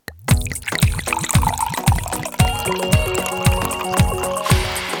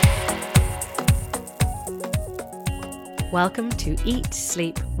Welcome to Eat,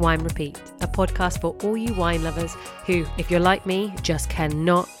 Sleep, Wine, Repeat, a podcast for all you wine lovers who, if you're like me, just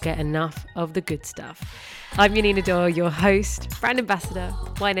cannot get enough of the good stuff. I'm Yanina Dore, your host, brand ambassador,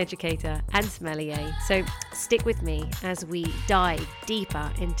 wine educator, and sommelier. So stick with me as we dive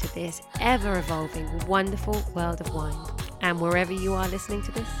deeper into this ever-evolving, wonderful world of wine. And wherever you are listening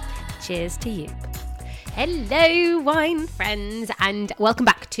to this, cheers to you. Hello, wine friends, and welcome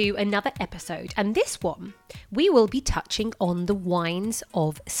back to another episode. And this one, we will be touching on the wines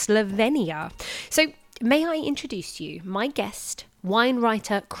of Slovenia. So may I introduce you, my guest, wine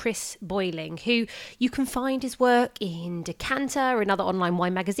writer Chris Boyling, who you can find his work in Decanter and other online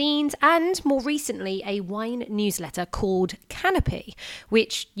wine magazines, and more recently a wine newsletter called Canopy,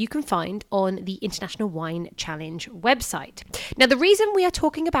 which you can find on the International Wine Challenge website. Now, the reason we are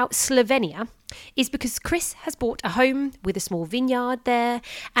talking about Slovenia is because Chris has bought a home with a small vineyard there,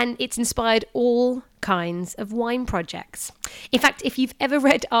 and it's inspired all kinds of wine projects. In fact, if you've ever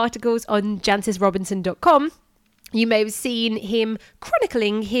read articles on jancesrobinson.com, you may have seen him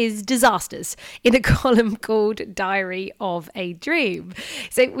chronicling his disasters in a column called Diary of a Dream.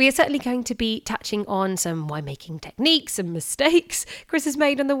 So we are certainly going to be touching on some winemaking techniques and mistakes Chris has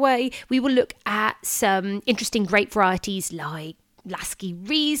made on the way. We will look at some interesting grape varieties like Lasky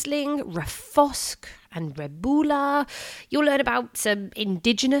Riesling, Refosk and Rebula. You'll learn about some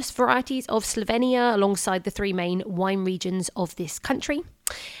indigenous varieties of Slovenia alongside the three main wine regions of this country.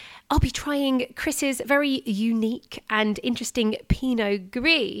 I'll be trying Chris's very unique and interesting Pinot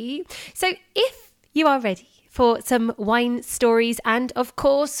Gris. So if you are ready for some wine stories and, of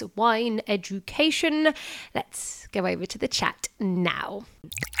course, wine education, let's go over to the chat now.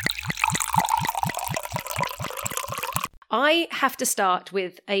 I have to start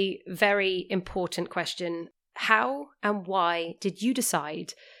with a very important question. How and why did you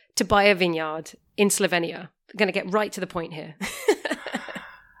decide to buy a vineyard in Slovenia? I'm going to get right to the point here.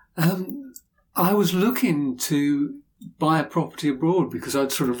 I was looking to buy a property abroad because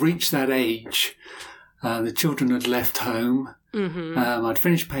I'd sort of reached that age. The children had left home. Mm-hmm. I'd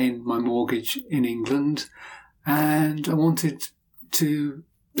finished paying my mortgage in England, and I wanted to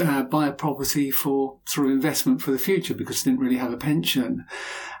buy a property for sort of investment for the future because I didn't really have a pension.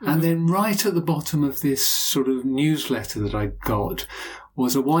 Mm-hmm. And then right at the bottom of this sort of newsletter that I got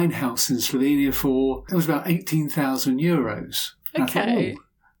was a wine house in Slovenia it was about 18,000 euros. Okay.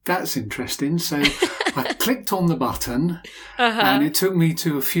 That's interesting. So I clicked on the button and it took me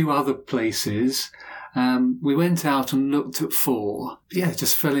to a few other places. We went out and looked at 4. Yeah,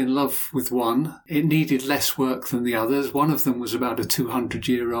 just fell in love with one. It needed less work than the others. One of them was about a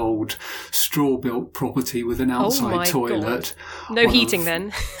 200-year-old straw-built property with an outside toilet. God. No heating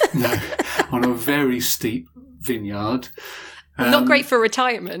then? No, on a very steep vineyard. Not great for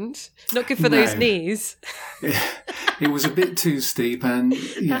retirement. Not good for those knees. It was a bit too steep and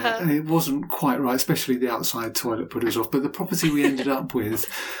it wasn't quite right, especially the outside toilet put us off. But the property we ended up with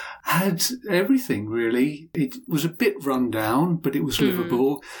had everything, really. It was a bit run down, but it was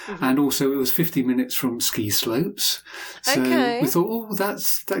livable. Mm-hmm. And also it was 50 minutes from ski slopes. So we thought,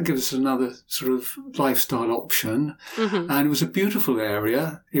 that gives us another sort of lifestyle option. Mm-hmm. And it was a beautiful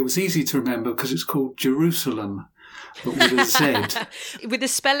area. It was easy to remember because it's called Jerusalem, but with a Z. With the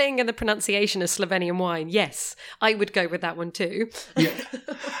spelling and the pronunciation of Slovenian wine, yes, I would go with that one too. Yeah.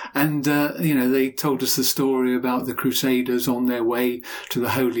 And, they told us the story about the Crusaders on their way to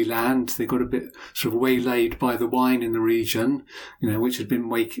the Holy Land. They got a bit sort of waylaid by the wine in the region, which had been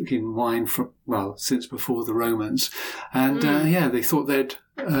making wine since before the Romans. And, they thought they'd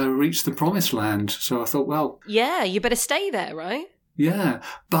reached the promised land. So I thought, yeah, you better stay there, right? Yeah,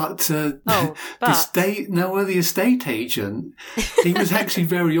 but the estate agent, he was actually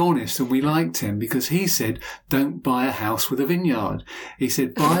very honest, and we liked him because he said, don't buy a house with a vineyard. He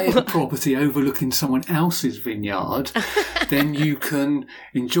said, buy a property overlooking someone else's vineyard, then you can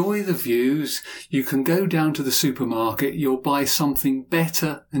enjoy the views, you can go down to the supermarket, you'll buy something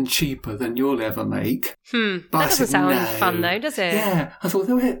better and cheaper than you'll ever make. But that doesn't sound fun though, does it? Yeah, I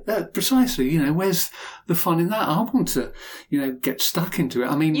thought, precisely, where's the fun in that? I want to, get stuck into it.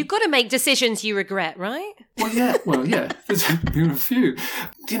 I mean, you've got to make decisions you regret, right? Well, yeah. There's been a few.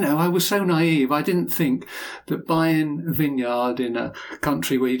 I was so naive. I didn't think that buying a vineyard in a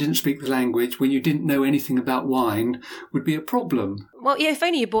country where you didn't speak the language, when you didn't know anything about wine, would be a problem. Well, yeah, if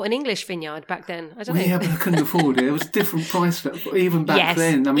only you bought an English vineyard back then. I don't know. Yeah, but I couldn't afford it. It was a different price even back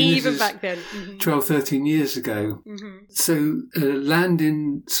then. I mean, even back then. Mm-hmm. 12, 13 years ago. Mm-hmm. So land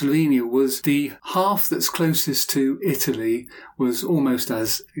in Slovenia was the half that's closest to Italy was almost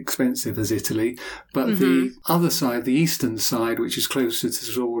as expensive as Italy, but the the other side, the eastern side, which is closer to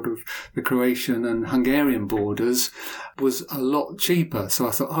sort of the Croatian and Hungarian borders, was a lot cheaper. So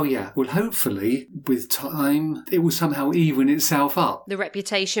I thought, oh yeah, well, hopefully with time it will somehow even itself up. The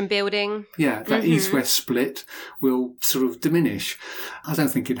reputation building. Yeah, that east-west split will sort of diminish. I don't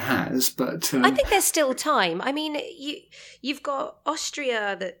think it has, but... I think there's still time. I mean, you've got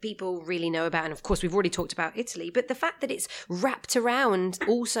Austria that people really know about, and of course we've already talked about Italy, but the fact that it's wrapped around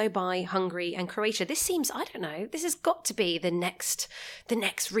also by Hungary and Croatia, this seems, I don't know, this has got to be the next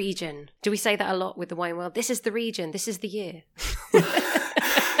region. Do we say that a lot with the wine world? This is the region, this is the year.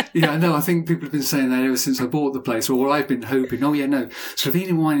 Yeah, no, I think people have been saying that ever since I bought the place, or I've been hoping, oh yeah, no,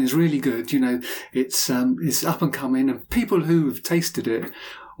 Slovenian wine is really good, you know, it's up and coming, and people who have tasted it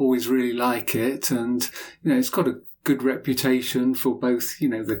always really like it, and, you know, it's got a good reputation for both, you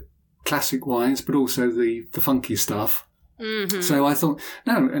know, the classic wines, but also the funky stuff. Mm-hmm. So I thought,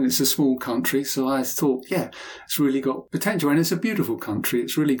 no, and it's a small country, so I thought, yeah, it's really got potential, and it's a beautiful country,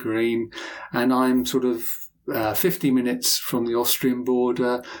 it's really green, and I'm sort of 50 minutes from the Austrian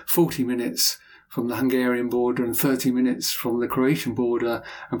border, 40 minutes from the Hungarian border, and 30 minutes from the Croatian border,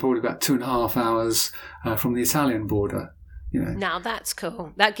 and probably about 2.5 hours from the Italian border. You know. Now that's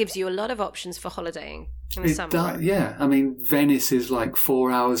cool. That gives you a lot of options for holidaying in the summer. Yeah, I mean, Venice is like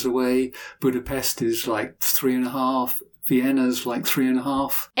 4 hours away. Budapest is like 3.5. Vienna's like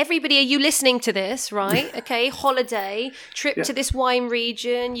 3.5. Everybody, are you listening to this, right? Okay, holiday, trip to this wine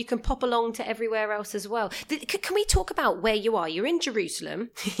region. You can pop along to everywhere else as well. Can we talk about where you are? You're in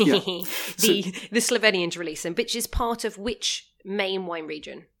Jerusalem, the Slovenian Jerusalem, which is part of which main wine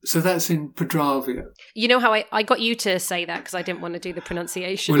region? So that's in Podravia. You know how I got you to say that because I didn't want to do the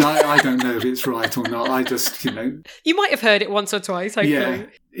pronunciation. Well, I don't know if it's right or not. I just, you know. You might have heard it once or twice, hopefully. Yeah,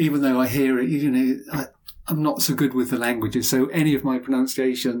 even though I hear it, you know, I'm not so good with the languages, so any of my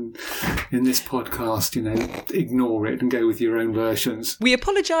pronunciation in this podcast, you know, ignore it and go with your own versions. We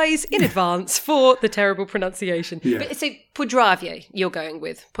apologise in advance for the terrible pronunciation. Yeah. But so Podravia, you're going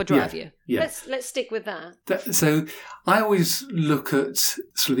with Podravia. Yeah. Let's stick with that. So I always look at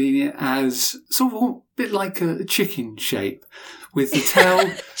Slovenia as sort of a bit like a chicken shape, with the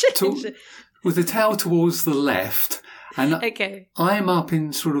tail towards the left. And okay. I'm up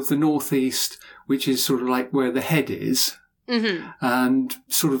in sort of the northeast, which is sort of like where the head is, and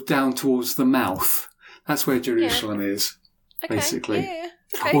sort of down towards the mouth. That's where Jerusalem is, basically. Yeah.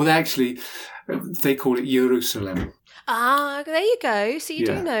 Okay. Well, they call it Jerusalem. Ah, there you go. So you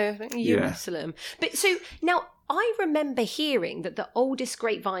do know Jerusalem. Yeah. But so now I remember hearing that the oldest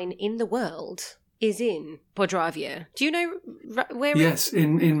grapevine in the world is in Podravia. Do you know where? Yes,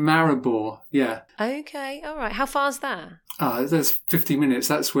 in Maribor, yeah. Okay, all right. How far's that? There's 50 minutes.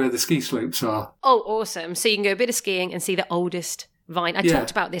 That's where the ski slopes are. Oh, awesome. So you can go a bit of skiing and see the oldest vine. I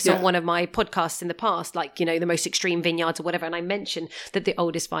talked about this on one of my podcasts in the past, like, you know, the most extreme vineyards or whatever, and I mentioned that the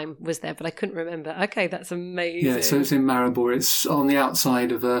oldest vine was there, but I couldn't remember. Okay, that's amazing. Yeah, so it's in Maribor. It's on the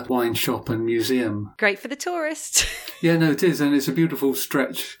outside of a wine shop and museum. Great for the tourists. Yeah, no, it is, and it's a beautiful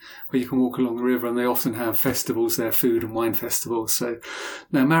stretch where you can walk along the river, and they often have festivals there, food and wine festivals. So,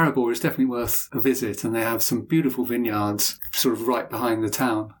 no, Maribor is definitely worth a visit, and they have some beautiful vineyards sort of right behind the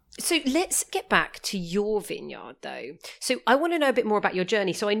town. So let's get back to your vineyard, though. So I want to know a bit more about your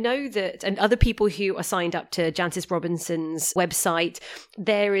journey. So I know that, and other people who are signed up to Jancis Robinson's website,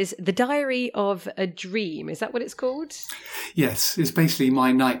 there is the Diary of a Dream. Is that what it's called? Yes, it's basically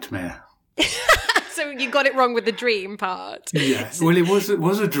my nightmare. So you got it wrong with the dream part. Yes, well, it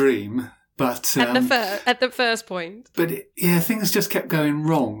was a dream. But at the first point. But things just kept going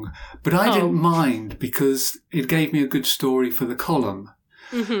wrong. But I didn't mind because it gave me a good story for the column.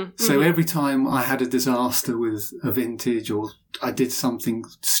 So every time I had a disaster with a vintage or I did something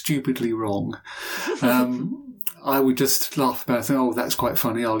stupidly wrong, I would just laugh about it. Oh, that's quite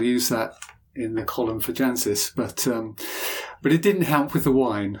funny. I'll use that in the column for Jancis. But it didn't help with the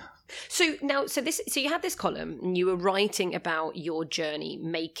wine. So you had this column and you were writing about your journey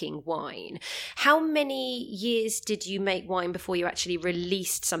making wine. How many years did you make wine before you actually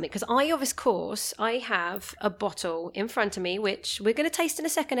released something? Because I have a bottle in front of me, which we're going to taste in a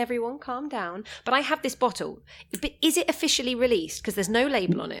second, everyone, calm down. But I have this bottle. But is it officially released? Because there's no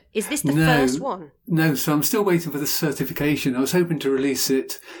label on it. Is this the first one? No, so I'm still waiting for the certification. I was hoping to release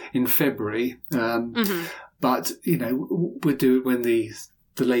it in February. But, you know, we'll do it when the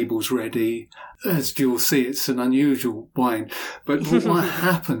label's ready. As you'll see, it's an unusual wine. But what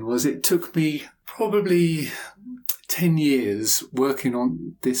happened was it took me probably 10 years working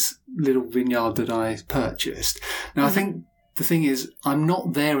on this little vineyard that I purchased. Now, I think the thing is, I'm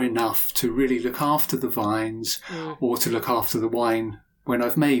not there enough to really look after the vines or to look after the wine when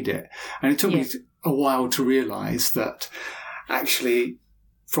I've made it. And it took me a while to realise that actually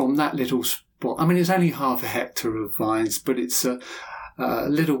from that little spot, I mean, it's only 0.5 hectare of vines, but it's a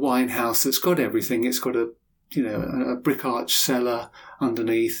little wine house that's got everything. It's got a brick arch cellar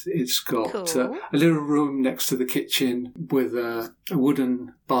underneath. It's got Cool. a little room next to the kitchen with a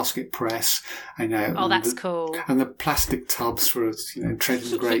wooden basket press. That's cool. And the plastic tubs for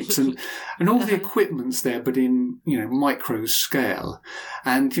treading grapes and all the equipment's there, but in micro scale.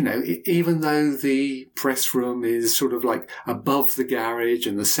 And even though the press room is sort of like above the garage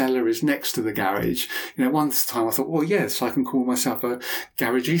and the cellar is next to the garage, one time I thought, well, yes, I can call myself a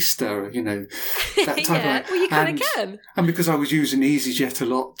garagista. That type of. Well, you kind of can. And because I was using EasyJet a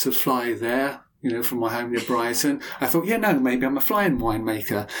lot to fly there, from my home near Brighton, I thought, maybe I'm a flying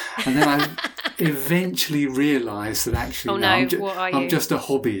winemaker. And then I eventually realised that actually, I'm just a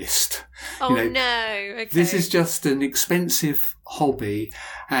hobbyist. Oh, no. Okay. This is just an expensive hobby,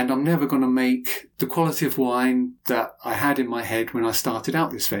 and I'm never going to make the quality of wine that I had in my head when I started out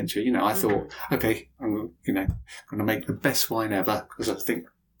this venture. I thought, okay, I'm going to make the best wine ever, because I think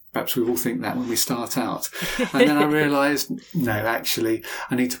perhaps we all think that when we start out. And then I realised, no, actually,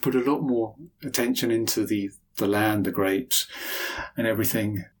 I need to put a lot more attention into the land, the grapes, and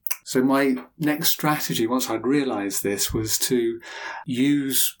everything. So my next strategy, once I'd realised this, was to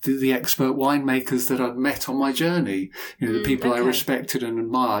use the expert winemakers that I'd met on my journey, the people I respected and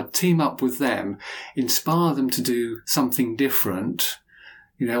admired, team up with them, inspire them to do something different.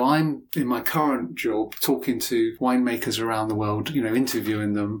 I'm in my current job talking to winemakers around the world,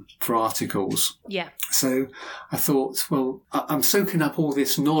 interviewing them for articles. Yeah. So I thought, well, I'm soaking up all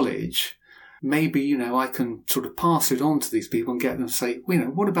this knowledge. Maybe, I can sort of pass it on to these people and get them to say,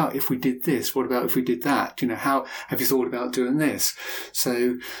 what about if we did this? What about if we did that? How have you thought about doing this?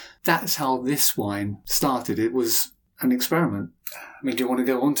 So that's how this wine started. It was an experiment. I mean, do you want to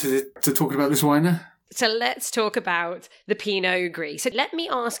go on to talking about this wine now? So let's talk about the Pinot Gris. So let me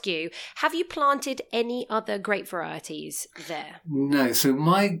ask you, have you planted any other grape varieties there? No. So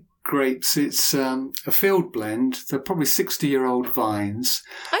my grapes, it's a field blend. They're probably 60-year-old vines.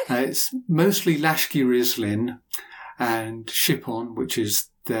 Okay. It's mostly Lashkey Riesling and Chipon, which is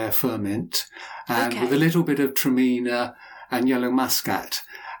their ferment, and with a little bit of Traminer and Yellow Muscat.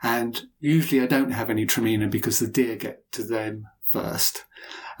 And usually I don't have any Traminer because the deer get to them first.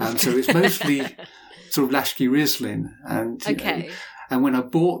 So it's mostly sort of Lashkey Riesling. And, and when I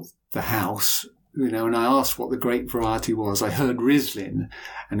bought the house, and I asked what the grape variety was, I heard Riesling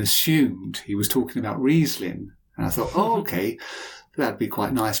and assumed he was talking about Riesling. And I thought, okay, that'd be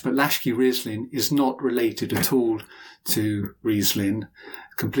quite nice. But Lashkey Riesling is not related at all to Riesling,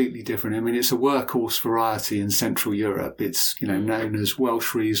 completely different. I mean, it's a workhorse variety in Central Europe. It's, known as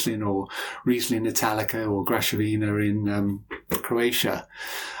Welsh Riesling or Riesling Italica or Grashevina in Croatia.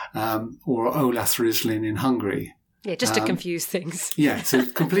 Or Olath Riesling in Hungary. Yeah, just to confuse things. Yeah, so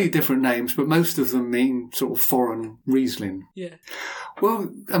completely different names, but most of them mean sort of foreign Riesling. Yeah.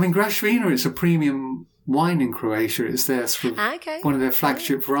 Well, I mean, Grashevina, it's a premium wine in Croatia. It's their sort of one of their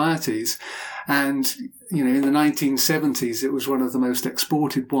flagship varieties. And, in the 1970s, it was one of the most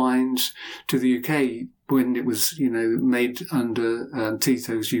exported wines to the UK when it was, made under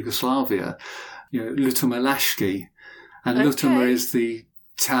Tito's Yugoslavia. Ljutomer Lashkey. And Ljutomer is the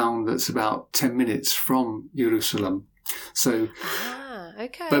town that's about 10 minutes from Jerusalem. So,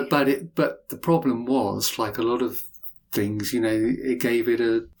 but the problem was, like a lot of things, it gave it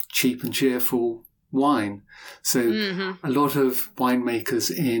a cheap and cheerful wine. So a lot of winemakers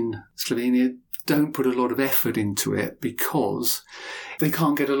in Slovenia don't put a lot of effort into it because they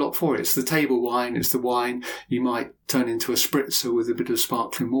can't get a lot for it. It's the table wine. It's the wine you might turn into a spritzer with a bit of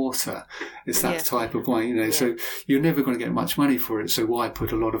sparkling water. It's that type of wine, so you're never going to get much money for it. So why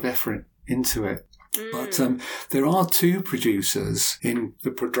put a lot of effort into it? But there are two producers in the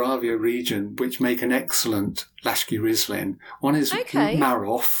Podravia region which make an excellent Lashkey Riesling. One is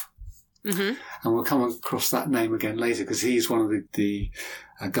Maroff. And we'll come across that name again later because he's one of the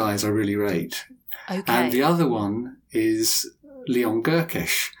guys I really rate. And the other one is Leon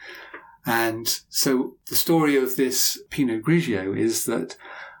Gerkesh. And so the story of this Pinot Grigio is that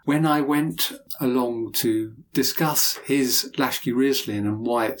when I went along to discuss his Lashkey Riesling and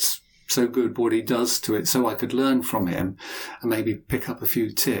why it's so good, what he does to it, so I could learn from him and maybe pick up a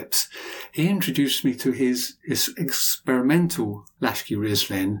few tips, he introduced me to his experimental Lashkey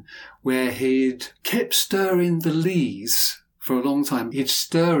Riesling, where he'd kept stirring the lees for a long time. He'd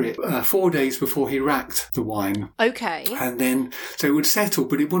stir it 4 days before he racked the wine. Okay. And then, so it would settle,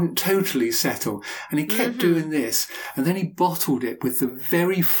 but it wouldn't totally settle. And he kept doing this. And then he bottled it with the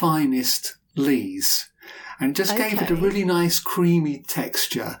very finest lees. and it just gave it a really nice creamy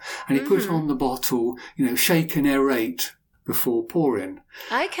texture. And he put on the bottle, shake and aerate before pouring.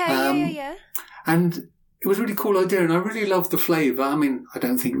 Okay, yeah. And it was a really cool idea, and I really loved the flavour. I mean, I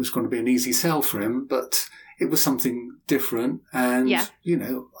don't think it was going to be an easy sell for him, but it was something different, and,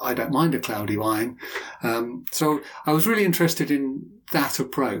 I don't mind a cloudy wine. So I was really interested in that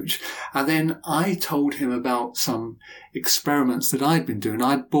approach. And then I told him about some experiments that I'd been doing.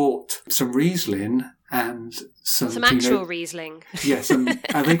 I'd bought some Riesling and some actual Riesling. Yes, and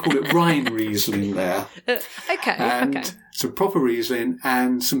they call it Rhine Riesling there. Okay. Some proper Riesling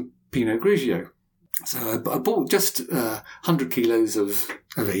and some Pinot Grigio. So I bought just 100 kilos of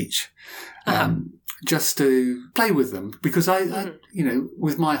each, just to play with them, because I,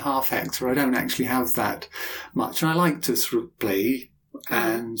 with my half hectare, I don't actually have that much, and I like to sort of play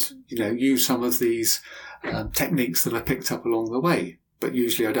and use some of these techniques that I picked up along the way. But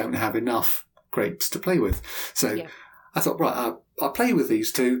usually I don't have enough grapes to play with, so I thought, right, I'll play with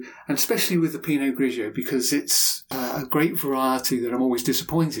these two, and especially with the Pinot Grigio, because it's a great variety that I'm always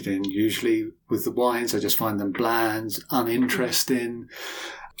disappointed in. Usually with the wines, I just find them bland, uninteresting.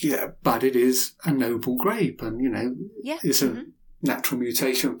 Yeah, but it is a noble grape, and, it's a natural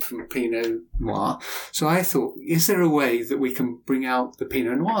mutation from Pinot Noir. So I thought, is there a way that we can bring out the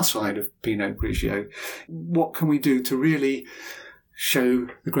Pinot Noir side of Pinot Grigio? What can we do to really show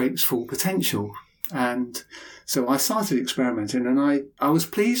the grape's full potential? And so I started experimenting, and I was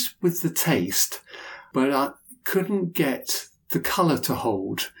pleased with the taste, but I couldn't get the colour to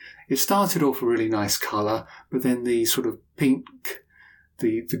hold. It started off a really nice colour, but then the sort of pink,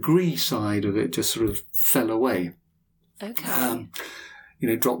 the gris side of it just sort of fell away. Okay.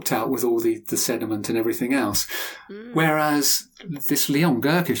 Dropped out with all the sediment and everything else. Whereas this Leon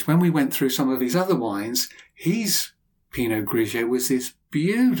Gerkisch, when we went through some of his other wines, his Pinot Grigio was this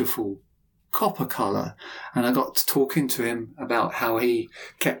beautiful copper colour, and I got to talking to him about how he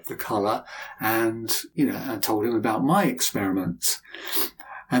kept the colour, and I told him about my experiments.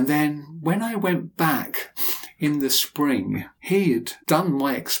 And then when I went back in the spring, he had done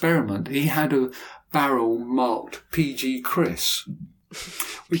my experiment. He had a barrel marked PG Chris,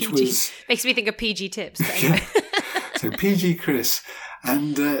 which was makes me think of PG Tips. But anyway. So PG Chris,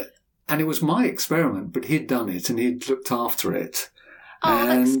 and it was my experiment, but he'd done it and he'd looked after it. Oh,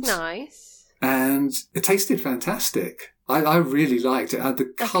 that's nice. And it tasted fantastic. I really liked it.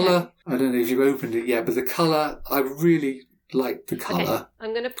 The colour, I don't know if you've opened it yet, but the colour, I really liked the colour. Okay.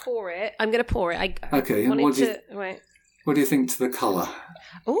 I'm going to pour it. Okay, and what do you think to the colour?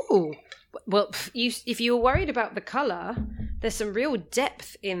 Oh, well, if you were worried about the colour, there's some real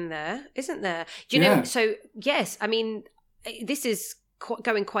depth in there, isn't there? Do you know? So, yes, I mean, this is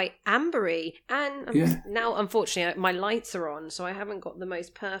going quite ambery, and now, unfortunately, my lights are on, so I haven't got the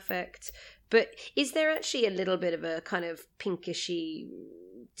most perfect. But is there actually a little bit of a kind of pinkishy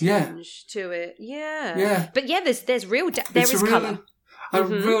tinge to it? Yeah. But there's real depth. There is colour. A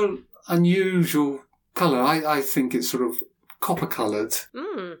real unusual colour. I think it's sort of copper coloured.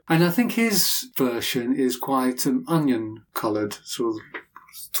 And I think his version is quite onion coloured, sort of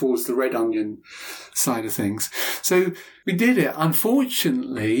towards the red onion side of things. So we did it.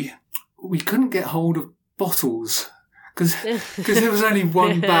 Unfortunately, we couldn't get hold of bottles because there was only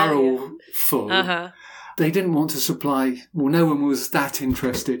one barrel full. They didn't want to supply, no one was that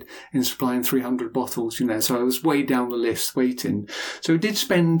interested in supplying 300 bottles, so I was way down the list waiting. So it did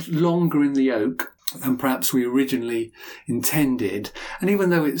spend longer in the oak than perhaps we originally intended. And even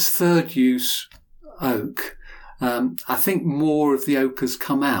though it's third use oak, I think more of the oak has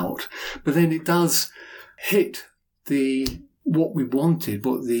come out, but then it does hit what we wanted,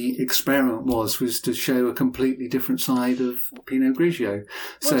 what the experiment was to show a completely different side of Pinot Grigio.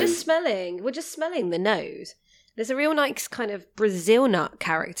 We're just smelling the nose. There's a real nice kind of Brazil nut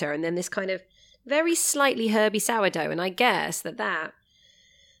character, and then this kind of very slightly herby sourdough, and I guess that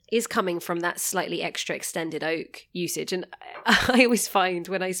is coming from that slightly extra extended oak usage. And I always find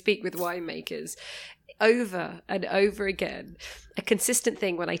when I speak with winemakers, over and over again, a consistent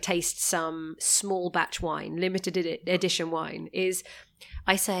thing when I taste some small batch wine, limited edition wine, is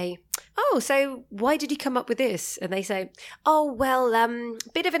I say, oh, so why did you come up with this? And they say, oh, well,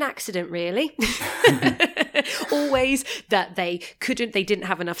 bit of an accident, really. Always that they didn't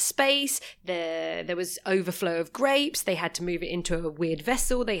have enough space. There was overflow of grapes. They had to move it into a weird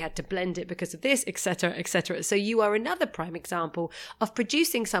vessel. They had to blend it because of this, etc., etc. So you are another prime example of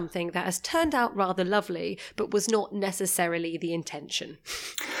producing something that has turned out rather lovely, but was not necessarily the intention.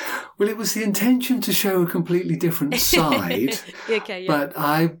 Well, it was the intention to show a completely different side. Okay, yeah. But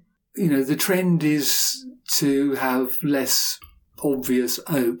the trend is to have less obvious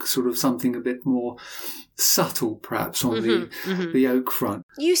oak, sort of something a bit more subtle perhaps on the oak front.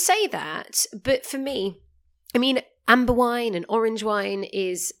 You say that, but for me, I mean, amber wine and orange wine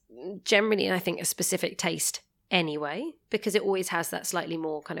is generally, I think, a specific taste anyway, because it always has that slightly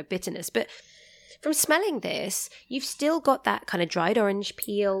more kind of bitterness. But from smelling this, you've still got that kind of dried orange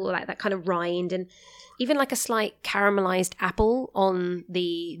peel, like that kind of rind, and even like a slight caramelized apple on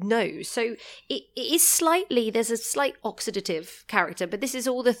the nose. So it is slightly, there's a slight oxidative character, but this is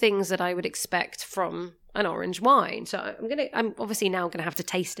all the things that I would expect from an orange wine. So I'm obviously now going to have to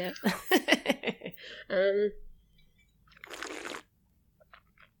taste it.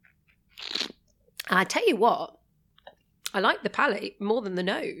 I tell you what, I like the palate more than the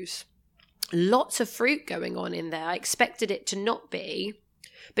nose. Lots of fruit going on in there. I expected it to not be,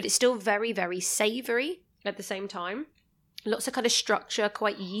 but it's still very, very savoury at the same time. Lots of kind of structure,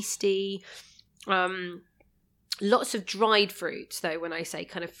 quite yeasty. Lots of dried fruits, though, when I say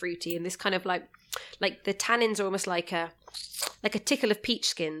kind of fruity. And this kind of like the tannins are almost like a tickle of peach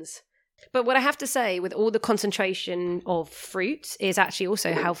skins. But what I have to say, with all the concentration of fruit, is actually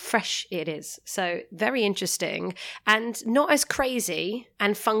also how fresh it is. So very interesting and not as crazy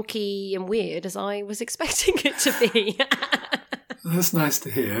and funky and weird as I was expecting it to be. That's nice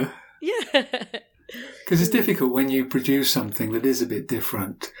to hear. Yeah. Because it's difficult when you produce something that is a bit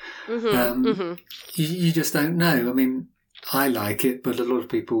different. You just don't know. I mean, I like it, but a lot of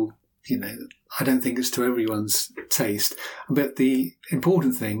people, I don't think it's to everyone's taste. But the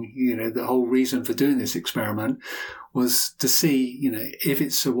important thing, the whole reason for doing this experiment was to see, if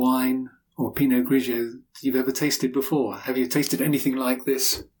it's a wine or Pinot Grigio you've ever tasted before. Have you tasted anything like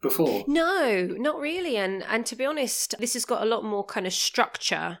this before? No, not really. And to be honest, this has got a lot more kind of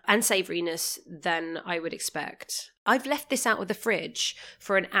structure and savouriness than I would expect. I've left this out of the fridge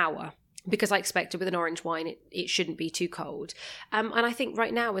for an hour, because I expected with an orange wine, it shouldn't be too cold. And I think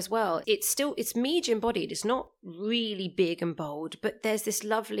right now as well, it's medium bodied. It's not really big and bold, but there's this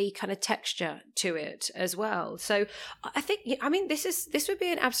lovely kind of texture to it as well. So I think, this would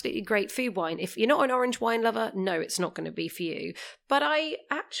be an absolutely great food wine. If you're not an orange wine lover, no, it's not going to be for you. But I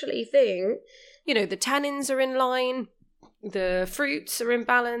actually think, the tannins are in line, the fruits are in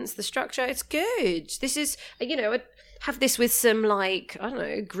balance, the structure, it's good. This is, have this with some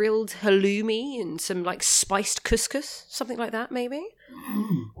grilled halloumi and some spiced couscous, something like that maybe.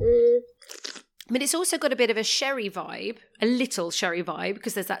 But it's also got a bit of a sherry vibe, a little sherry vibe,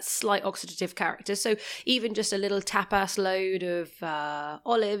 because there's that slight oxidative character. So even just a little tapas load of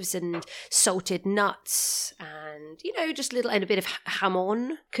olives and salted nuts and, just a bit of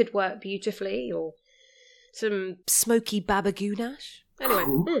jamon could work beautifully, or some smoky baba gounache. Anyway.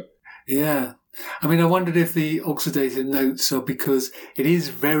 Cool. Yeah. I wondered if the oxidative notes are because it is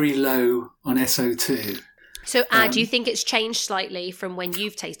very low on SO2. So, do you think it's changed slightly from when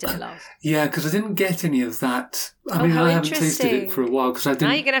you've tasted it last? Yeah, because I didn't get any of that. I haven't tasted it for a while. Because I didn't.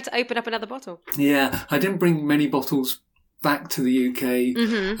 Now you're going to have to open up another bottle. Yeah, I didn't bring many bottles back to the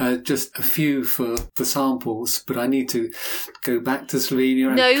UK, just a few for samples, but I need to go back to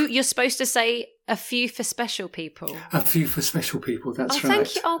Slovenia. No, you're supposed to say a few for special people. A few for special people, that's right.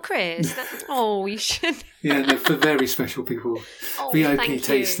 Thank you. Oh, Chris. You should. Yeah, no, for very special people. VIP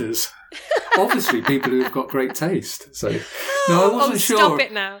tasters. Obviously, people who've got great taste. So, no, I wasn't sure. Stop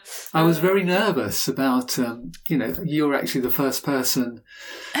it now. I was very nervous about, you're actually the first person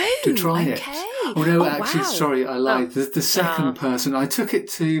to try it. Oh, no, actually, wow. Sorry, I lied. The second person, I took it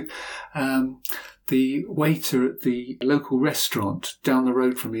to the waiter at the local restaurant down the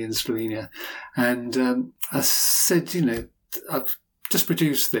road from me in Slovenia. And I said, I've just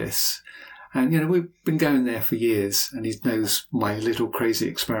produced this. And, we've been going there for years, and he knows my little crazy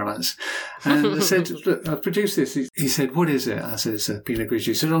experiments. And I said, look, I've produced this. He said, what is it? I said, it's a Pinot Grigio.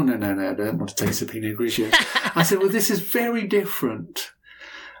 He said, oh, no, I don't want to taste a Pinot Grigio. I said, well, this is very different.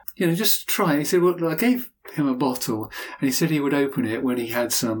 Just try it. He said, well, I gave him a bottle, and he said he would open it when he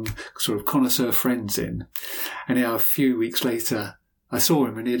had some sort of connoisseur friends in. And a few weeks later, I saw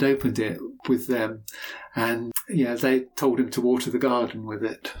him, and he had opened it with them. And, they told him to water the garden with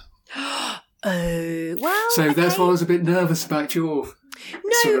it. Oh, well. So that's why I was a bit nervous about your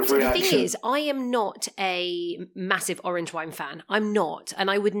sort of reaction. The thing is, I am not a massive orange wine fan. I'm not. And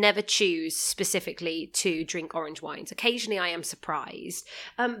I would never choose specifically to drink orange wines. Occasionally I am surprised.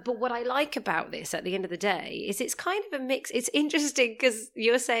 But what I like about this at the end of the day is it's kind of a mix. It's interesting because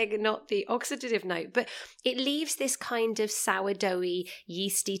you're saying not the oxidative note, but it leaves this kind of sourdoughy,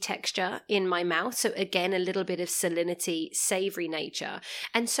 yeasty texture in my mouth. So again, a little bit of salinity, savoury nature.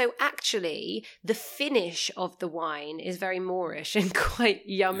 And so actually the finish of the wine is very Moorish and quite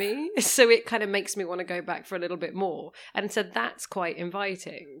yummy. So it kind of makes me want to go back for a little bit more. And so that's quite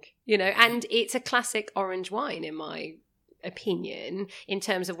inviting, and it's a classic orange wine in my opinion in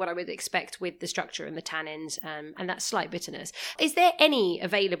terms of what I would expect with the structure and the tannins and that slight bitterness. Is there any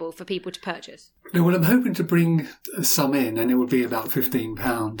available for people to purchase? No, well, I'm hoping to bring some in, and it would be about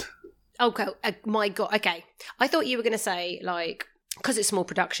 £15. Okay, my God, okay. I thought you were going to say, like, because it's small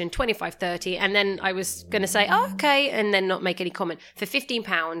production, 25, 30, and then I was going to say, okay, and then not make any comment. For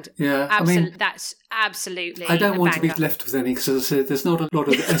 £15, yeah, that's absolutely I don't want to be left with any, because as I said, there's not a lot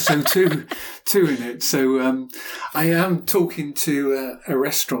of SO2 in it. So I am talking to a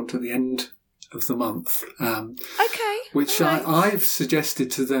restaurant at the end of the month, which right. I've suggested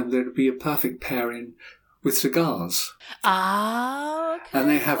to them that it would be a perfect pairing with cigars. Ah, okay. And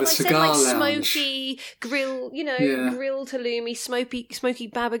they have a cigar lounge. Smoky grill, grilled halloumi, smoky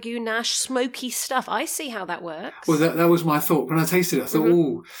baba gounache, smoky stuff. I see how that works. Well, that was my thought. When I tasted it, I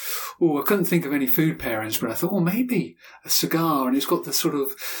thought, I couldn't think of any food pairings, but I thought, maybe a cigar. And it's got the sort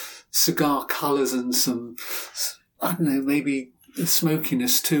of cigar colours and some, I don't know, maybe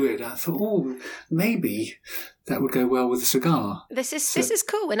smokiness to it. I thought, maybe that would go well with a cigar. This is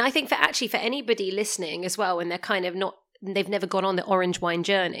cool. And I think for anybody listening as well, when they're kind of they've never gone on the orange wine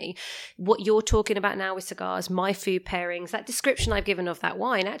journey, what you're talking about now with cigars, my food pairings, that description I've given of that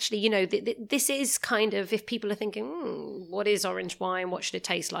wine, actually, this is kind of, if people are thinking, what is orange wine? What should it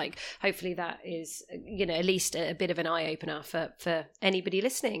taste like? Hopefully that is, at least a bit of an eye-opener for anybody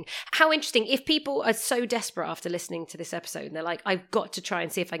listening. How interesting. If people are so desperate after listening to this episode and they're like, I've got to try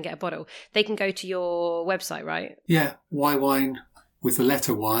and see if I can get a bottle, they can go to your website, right? Yeah, YWine with the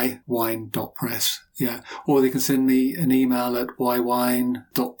letter Y, wine.press. Yeah. Or they can send me an email at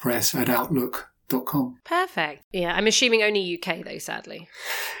ywine.press@outlook.com. Perfect. Yeah, I'm assuming only UK though, sadly.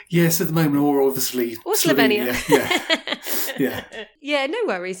 Yes, at the moment, or obviously or Slovenia. Yeah. Yeah, no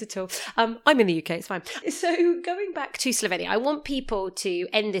worries at all. I'm in the UK, it's fine. So going back to Slovenia, I want people to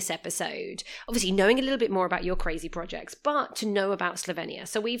end this episode, obviously knowing a little bit more about your crazy projects, but to know about Slovenia.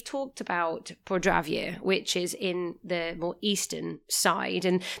 So we've talked about Podravje, which is in the more eastern side,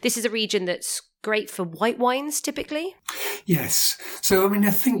 and this is a region that's great for white wines typically. Yes. So,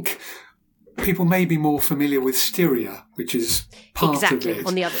 I think people may be more familiar with Styria, which is part of it.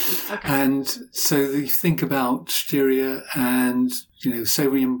 On the other. Okay. And so they think about Styria and,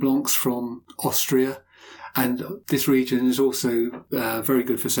 Sauvignon Blancs from Austria. And this region is also very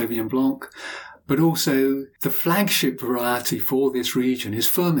good for Sauvignon Blanc. But also the flagship variety for this region is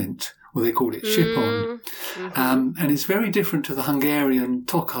Furmint, or they call it Shipon. Mm-hmm. And it's very different to the Hungarian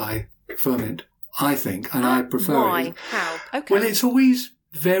Tokaj Furmint, I think, and I prefer why? it. How? Okay. Well, it's always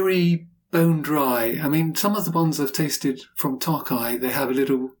very bone dry. Some of the ones I've tasted from Tokaj, they have a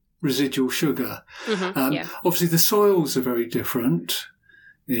little residual sugar. Mm-hmm, Obviously, the soils are very different.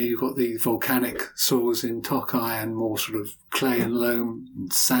 You've got the volcanic soils in Tokaj and more sort of clay and loam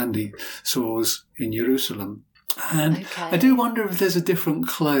and sandy soils in Jerusalem. And I do wonder if there's a different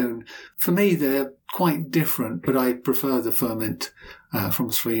clone. For me, they're quite different, but I prefer the Furmint from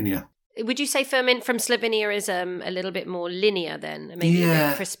Slovenia. Would you say Furmint from Slovenia is a little bit more linear then? Maybe a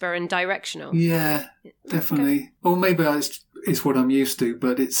bit crisper and directional? Yeah, definitely. Okay. Or maybe it's what I'm used to,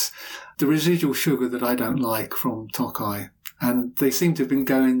 but it's the residual sugar that I don't like from Tokaj. And they seem to have been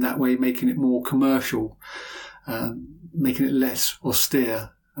going that way, making it more commercial, making it less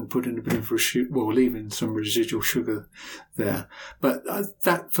austere and putting a bit of leaving some residual sugar there. But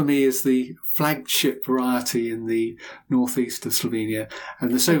that for me is the flagship variety in the northeast of Slovenia.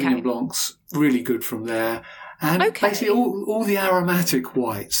 And the Sauvignon Blancs, really good from there. And basically all the aromatic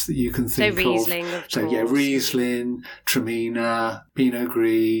whites that you can think of. Riesling, Riesling, Traminer, Pinot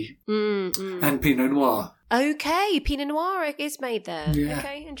Gris, and Pinot Noir. Okay, Pinot Noir is made there. Yeah,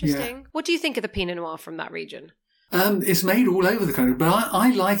 okay, interesting. Yeah. What do you think of the Pinot Noir from that region? It's made all over the country, but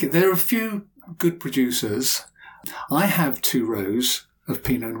I like it. There are a few good producers. I have 2 rows of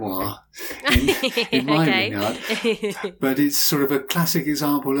Pinot Noir in my vineyard, but it's sort of a classic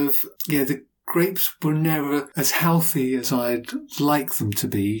example of, the grapes were never as healthy as I'd like them to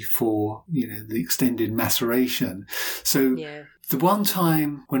be for, the extended maceration. So the one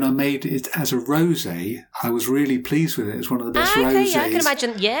time when I made it as a rosé, I was really pleased with it. It's one of the best rosés. Yeah, I can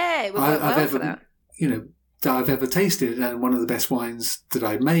imagine. Yeah, it would work well for that. That I've ever tasted, and one of the best wines that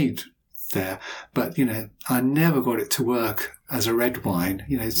I made there. But, I never got it to work as a red wine.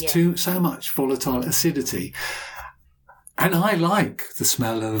 It's so much volatile acidity. And I like the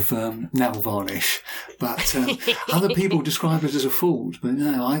smell of nail varnish, but other people describe it as a fault. But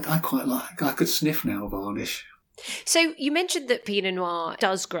no, I quite like. I could sniff nail varnish. So you mentioned that Pinot Noir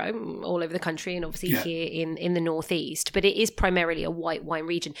does grow all over the country and obviously here in the northeast, but it is primarily a white wine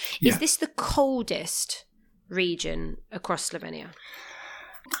region. Is this the coldest region across Slovenia?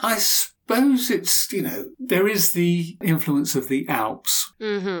 I suppose it's, there is the influence of the Alps.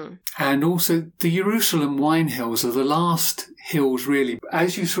 Mm-hmm. And also the Jerusalem wine hills are the last hills really.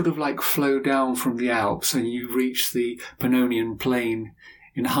 As you sort of like flow down from the Alps and you reach the Pannonian Plain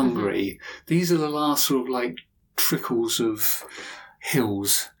in Hungary, these are the last sort of like trickles of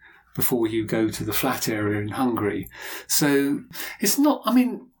hills before you go to the flat area in Hungary. So it's not,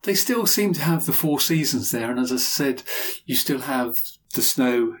 they still seem to have the 4 seasons there. And as I said, you still have the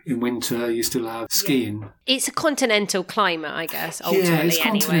snow in winter, you still have skiing. It's a continental climate, I guess, ultimately. Yeah, it's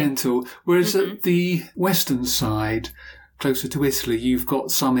continental. Whereas at the western side, closer to Italy, you've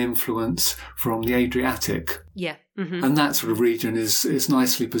got some influence from the Adriatic. Yeah. Mm-hmm. And that sort of region is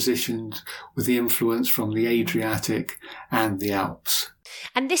nicely positioned with the influence from the Adriatic and the Alps.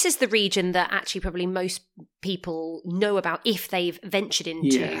 And this is the region that actually probably most people know about if they've ventured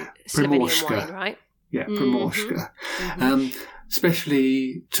into Slovenian wine, right? Yeah, Primorska. Mm-hmm.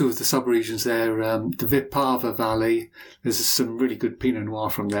 Especially 2 of the sub-regions there, the Vipava Valley. There's some really good Pinot Noir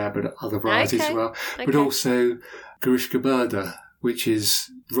from there, but other varieties as well. Okay. But also Goriška Brda, which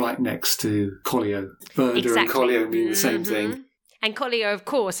is right next to Collio. Brda and Collio mean the same thing. And Collio, of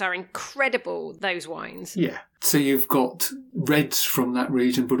course, are incredible, those wines. Yeah. So you've got reds from that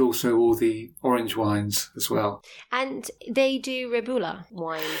region, but also all the orange wines as well. And they do Rebula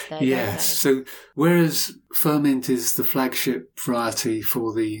wines there, yes. So whereas Ferment is the flagship variety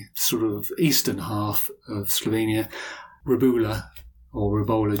for the sort of eastern half of Slovenia, Rebula or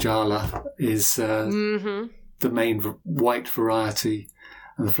Rebola Jala is the main white variety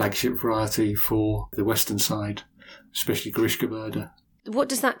and the flagship variety for the western side, especially Goriška Brda. What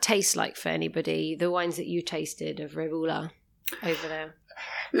does that taste like for anybody, the wines that you tasted of Rebula over there?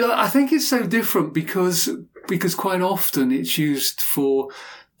 I think it's so different because quite often it's used for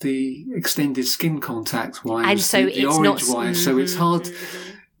the extended skin contact wines, and so the orange wines. So it's hard,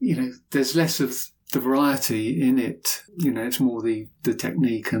 there's less of the variety in it. It's more the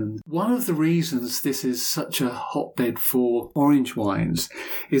technique. And one of the reasons this is such a hotbed for orange wines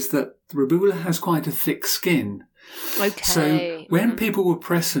is that Rebula has quite a thick skin. Okay. So when people were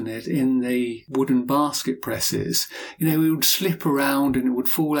pressing it in the wooden basket presses, it would slip around and it would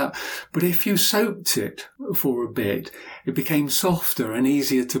fall out. But if you soaked it for a bit, it became softer and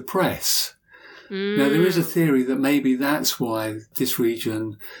easier to press. Now, there is a theory that maybe that's why this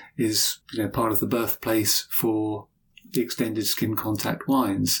region is, part of the birthplace for the extended skin contact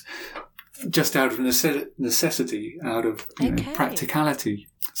wines, just out of necessity, out of practicality.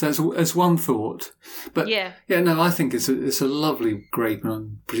 So that's one thought. But I think it's a lovely grape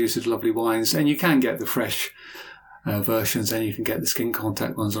and produces lovely wines. And you can get the fresh versions and you can get the skin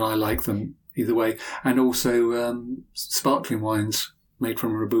contact ones, and I like them either way. And also sparkling wines made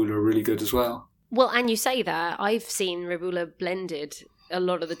from Rebula are really good as well. Well, and you say that. I've seen Rebula blended a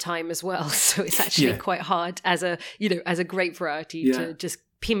lot of the time as well. So it's actually quite hard as a grape variety to just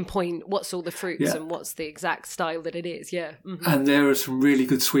pinpoint what's all the fruits and what's the exact style that it is. Yeah. Mm-hmm. And there are some really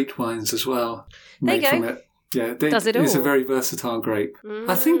good sweet wines as well made from it. Yeah, does it all? It's a very versatile grape.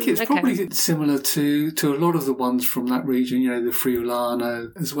 I think it's probably similar to a lot of the ones from that region, the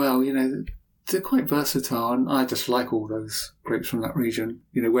Friulano as well. They're quite versatile, and I just like all those grapes from that region,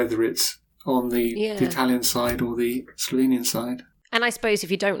 whether it's on the Italian side or the Slovenian side. And I suppose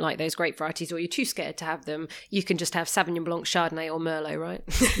if you don't like those grape varieties or you're too scared to have them, you can just have Sauvignon Blanc, Chardonnay or Merlot, right?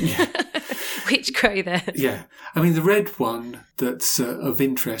 Yeah. Which grow there. Yeah. the red one that's of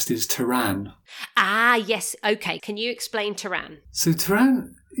interest is Teran. Ah, yes. Okay. Can you explain Teran? So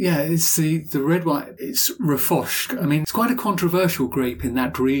Teran, it's the red one. It's Refošk. It's quite a controversial grape in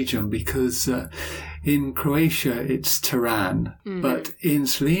that region because in Croatia it's Teran, but in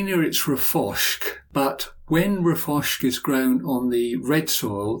Slovenia it's Refošk. But when Refošk is grown on the red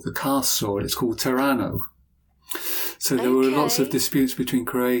soil, the karst soil, it's called Terano. So there were lots of disputes between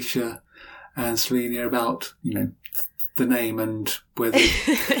Croatia and Slovenia about, the name and whether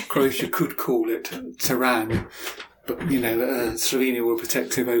Croatia could call it Teran. But, Slovenia were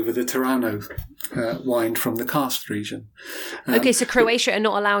protective over the Terano wine from the karst region. So Croatia are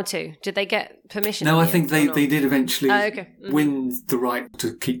not allowed to? Did they get permission? No, I think they did eventually win the right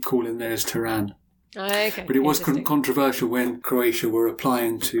to keep calling theirs Teran. But it was controversial when Croatia were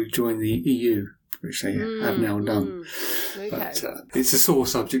applying to join the EU, which they have now done. But it's a sore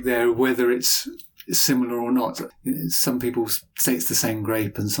subject there, whether it's similar or not. Some people say it's the same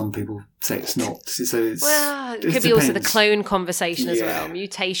grape and some people say it's not. So it's, well, it could be also the clone conversation as well.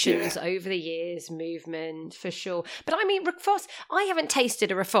 Mutations over the years, movement, for sure. But I mean, Refosk, I haven't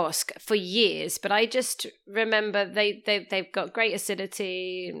tasted a Refosk for years, but I just remember they've got great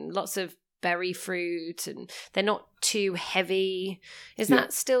acidity and lots of berry fruit, and they're not too heavy. Is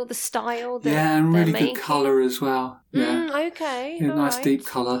that still the style? And really good colour as well. Yeah. Okay. Nice deep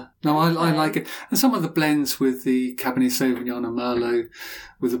colour. No, I like it. And some of the blends with the Cabernet Sauvignon and Merlot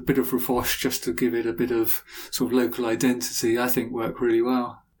with a bit of Refosk just to give it a bit of sort of local identity, I think work really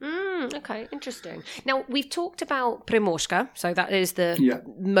well. Okay, interesting. Now, we've talked about Primorska, so that is the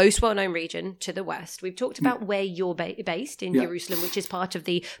most well-known region to the west. We've talked about where you're based in Jerusalem, which is part of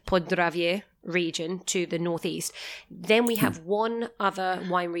the Podravie region to the northeast. Then we have one other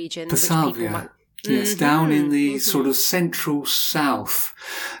wine region. Passavia. Yes, down in the sort of central south.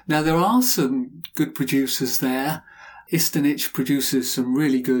 Now, there are some good producers there. Istanich produces some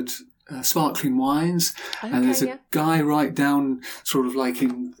really good sparkling wines, and there's a guy right down sort of like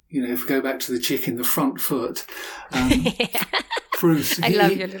in, if we go back to the chicken, the front foot, Bruce,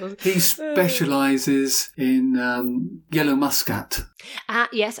 love your little... he specialises in yellow muscat.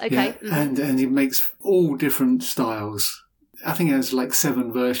 Yes, okay. Yeah, and he makes all different styles. I think there's like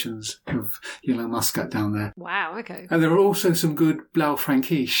 7 versions of yellow muscat down there. Wow, okay. And there are also some good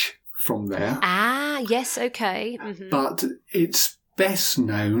Blaufränkisch from there. Yes, okay. But it's best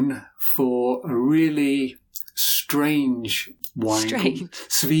known for a really strange wine called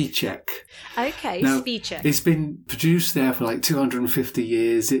Svíček. Okay, now, Svíček. It's been produced there for like 250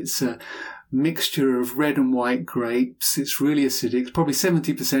 years. It's a mixture of red and white grapes. It's really acidic. It's probably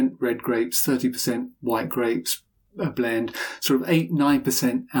 70% red grapes, 30% white grapes, a blend. Sort of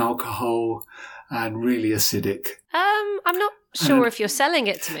 8-9% alcohol and really acidic. I'm not sure if you're selling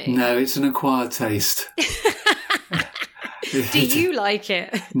it to me. No, it's an acquired taste. Do you like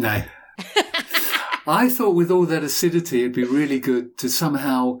it? No. I thought with all that acidity, it'd be really good to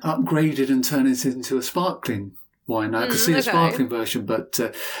somehow upgrade it and turn it into a sparkling wine. I could see a sparkling version, but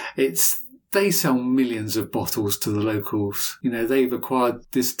they sell millions of bottles to the locals. They've acquired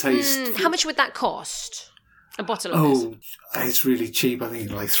this taste. How much would that cost? A bottle of this? It's really cheap. I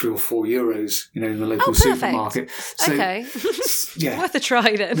think like €3 or €4, in the local supermarket. So, okay. Yeah. Worth a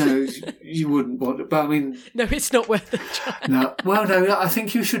try then. No, you wouldn't want it. But I mean... No, it's not worth a try. No, I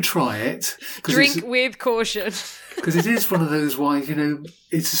think you should try it. Drink with caution. Because it is one of those wines,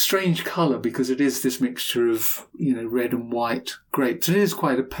 it's a strange colour because it is this mixture of, red and white grapes. It is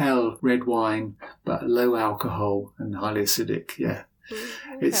quite a pale red wine, but low alcohol and highly acidic, yeah.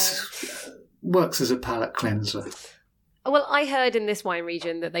 Okay. It's... works as a palate cleanser. Well, I heard in this wine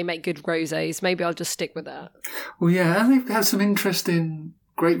region that they make good rosés. Maybe I'll just stick with that. Well, yeah, and they have some interesting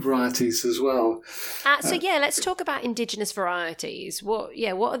grape varieties as well. Let's talk about indigenous varieties. What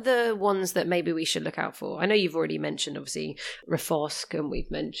are the ones that maybe we should look out for? I know you've already mentioned, obviously, Refosk, and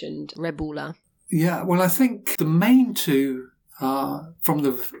we've mentioned Rebula. Yeah, well, I think the main two are from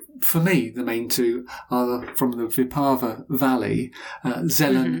the Vipava Valley,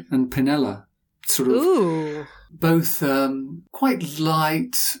 Zelen and Pinella. Sort of both quite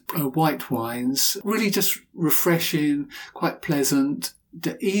light white wines, really just refreshing, quite pleasant,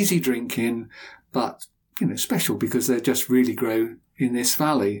 easy drinking, but special because they just really grow in this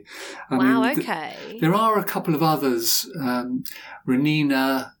valley. There are a couple of others,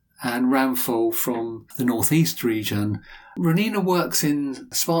 Renina and Ramphel from the northeast region. Renina works in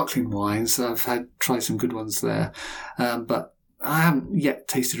sparkling wines. I've tried some good ones there, but I haven't yet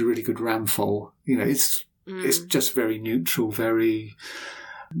tasted a really good Ramphel. It's just very neutral, very,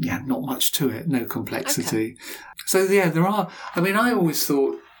 not much to it, no complexity. Okay. So, there are, I always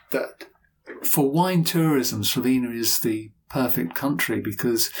thought that for wine tourism, Slovenia is the perfect country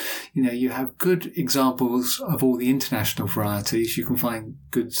because, you have good examples of all the international varieties. You can find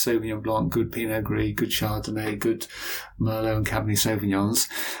good Sauvignon Blanc, good Pinot Gris, good Chardonnay, good Merlot and Cabernet Sauvignons.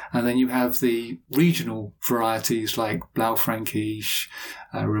 And then you have the regional varieties like Blaufränkisch,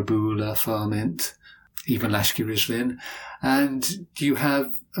 Rebula, Ferment, even Lashki Riesling. And you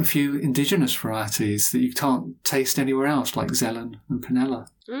have a few indigenous varieties that you can't taste anywhere else, like Zelen and Pinella.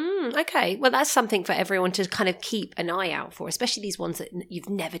 Okay, well, that's something for everyone to kind of keep an eye out for, especially these ones that you've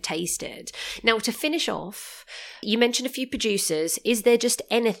never tasted. Now, to finish off, you mentioned a few producers. Is there just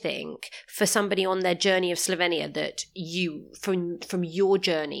anything for somebody on their journey of Slovenia that you, from your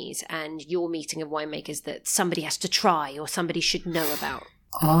journeys and your meeting of winemakers, that somebody has to try or somebody should know about?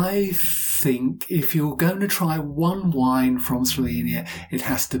 I think if you're going to try one wine from Slovenia, it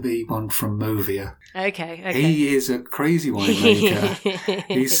has to be one from Movia. Okay. He is a crazy winemaker.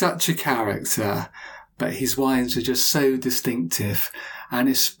 He's such a character, but his wines are just so distinctive. And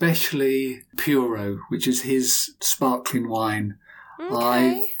especially Puro, which is his sparkling wine. Okay.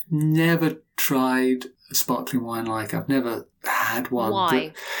 I've never tried a sparkling wine like I've never had one.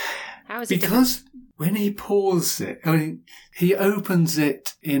 Why? How is it Because when he pours it, I mean, he opens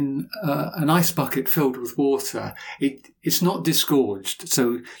it in an ice bucket filled with water. It's not disgorged,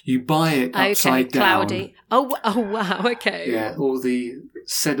 so you buy it upside down. Cloudy. Oh, wow, okay. Yeah, all the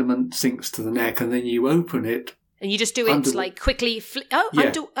sediment sinks to the neck, and then you open it. And you just do it like quickly.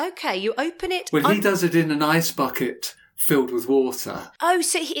 Okay, you open it. Well, he does it in an ice bucket filled with water. Oh,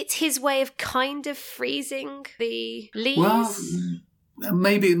 so it's his way of kind of freezing the leaves? Well,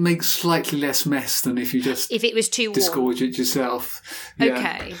 maybe it makes slightly less mess than if you just if it was too warm. Disgorge it yourself. Yeah.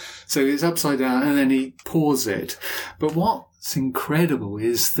 Okay. So it's upside down and then he pours it. But what's incredible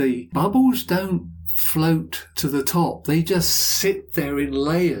is the bubbles don't float to the top. They just sit there in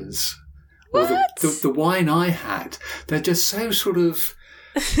layers. What? Well, the wine I had, they're just so sort of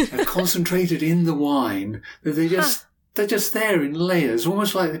concentrated in the wine that they're just there in layers,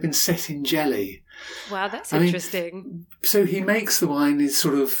 almost like they've been set in jelly. Wow, that's interesting. So he makes the wine, is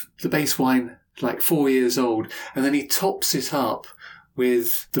sort of the base wine, like 4 years old, and then he tops it up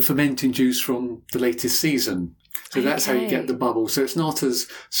with the fermenting juice from the latest season. So that's how you get the bubble. So it's not as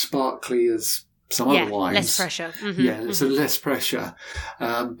sparkly as some other wines. Less pressure. Mm-hmm. Yeah, there's less pressure.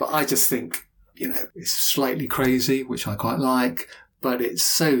 But I just think, it's slightly crazy, which I quite like, but it's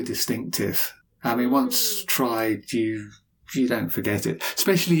so distinctive. I mean, once tried, you don't forget it.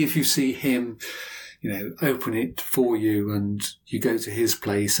 Especially if you see him, open it for you and you go to his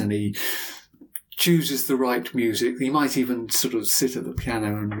place and he chooses the right music. He might even sort of sit at the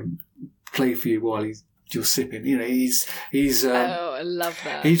piano and play for you while you're sipping. He's I love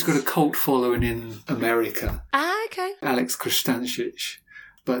that. He's got a cult following in America. Okay. Alex Kristancic.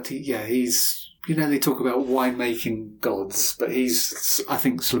 But he's they talk about winemaking gods, but I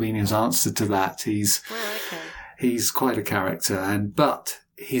think Slovenia's answer to that. He's quite a character, but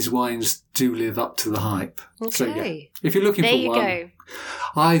his wines do live up to the hype. Okay. So if you're looking for one,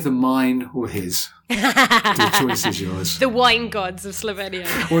 either mine or his. The choice is yours. The wine gods of Slovenia.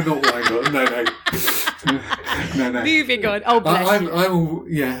 Well, not wine gods. No. Moving on. Oh, bless I'm a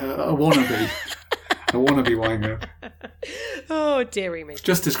wannabe. A wannabe wine god. Oh, dearie me.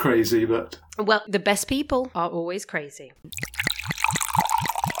 Just as crazy, but... Well, the best people are always crazy.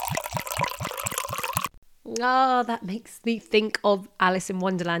 Oh, that makes me think of Alice in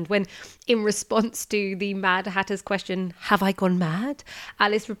Wonderland when, in response to the Mad Hatter's question, have I gone mad?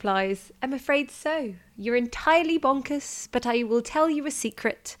 Alice replies, I'm afraid so. You're entirely bonkers, but I will tell you a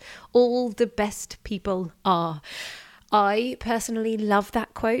secret. All the best people are. I personally love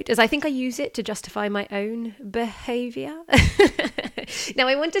that quote, as I think I use it to justify my own behaviour. Now,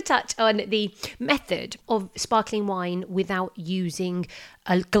 I want to touch on the method of sparkling wine without using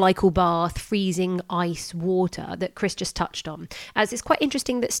a glycol bath, freezing ice water that Chris just touched on, as it's quite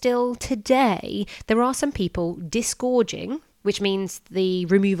interesting that still today there are some people disgorging, which means the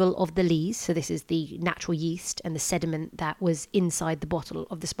removal of the lees. So this is the natural yeast and the sediment that was inside the bottle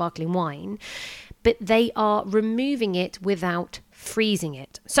of the sparkling wine. But they are removing it without freezing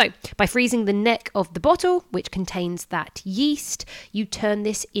it. So by freezing the neck of the bottle, which contains that yeast, you turn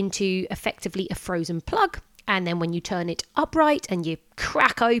this into effectively a frozen plug. And then when you turn it upright and you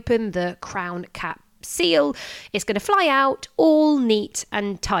crack open the crown cap seal, it's going to fly out all neat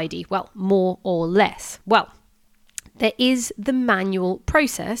and tidy. Well, more or less. Well, there is the manual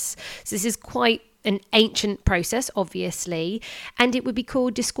process. So this is quite an ancient process, obviously, and it would be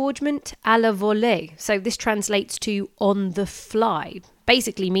called disgorgement à la volée. So this translates to on the fly,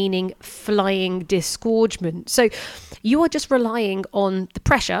 basically meaning flying disgorgement. So you are just relying on the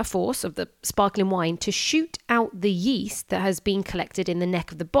pressure force of the sparkling wine to shoot out the yeast that has been collected in the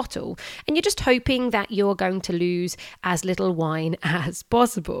neck of the bottle, and you're just hoping that you're going to lose as little wine as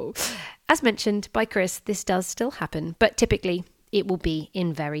possible. As mentioned by Chris, this does still happen, but typically it will be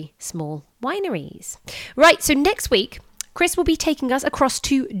in very small wineries. Right, so next week, Chris will be taking us across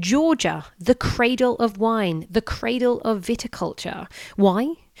to Georgia, the cradle of wine, the cradle of viticulture.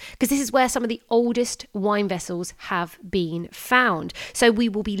 Why? Because this is where some of the oldest wine vessels have been found. So we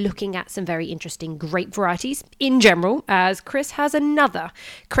will be looking at some very interesting grape varieties in general, as Chris has another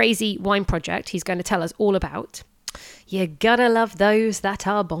crazy wine project he's going to tell us all about. You gotta love those that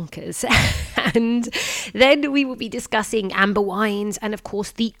are bonkers. And then we will be discussing amber wines and, of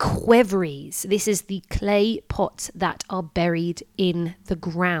course, the qvevris. This is the clay pots that are buried in the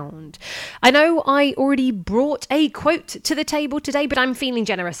ground. I know I already brought a quote to the table today, but I'm feeling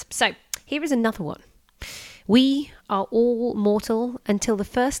generous. So here is another one. We are all mortal until the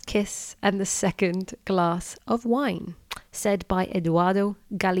first kiss and the second glass of wine, said by Eduardo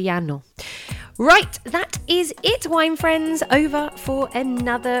Galeano. Right, that is it, wine friends, over for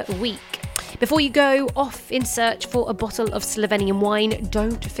another week. Before you go off in search for a bottle of Slovenian wine,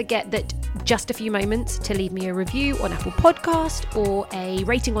 don't forget that just a few moments to leave me a review on Apple Podcast or a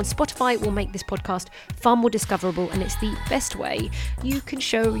rating on Spotify will make this podcast far more discoverable, and it's the best way you can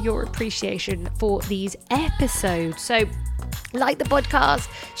show your appreciation for these episodes. So like the podcast,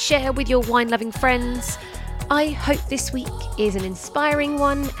 share with your wine-loving friends. I hope this week is an inspiring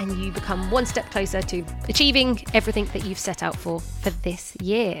one and you become one step closer to achieving everything that you've set out for this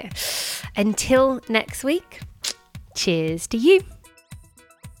year. Until next week, cheers to you.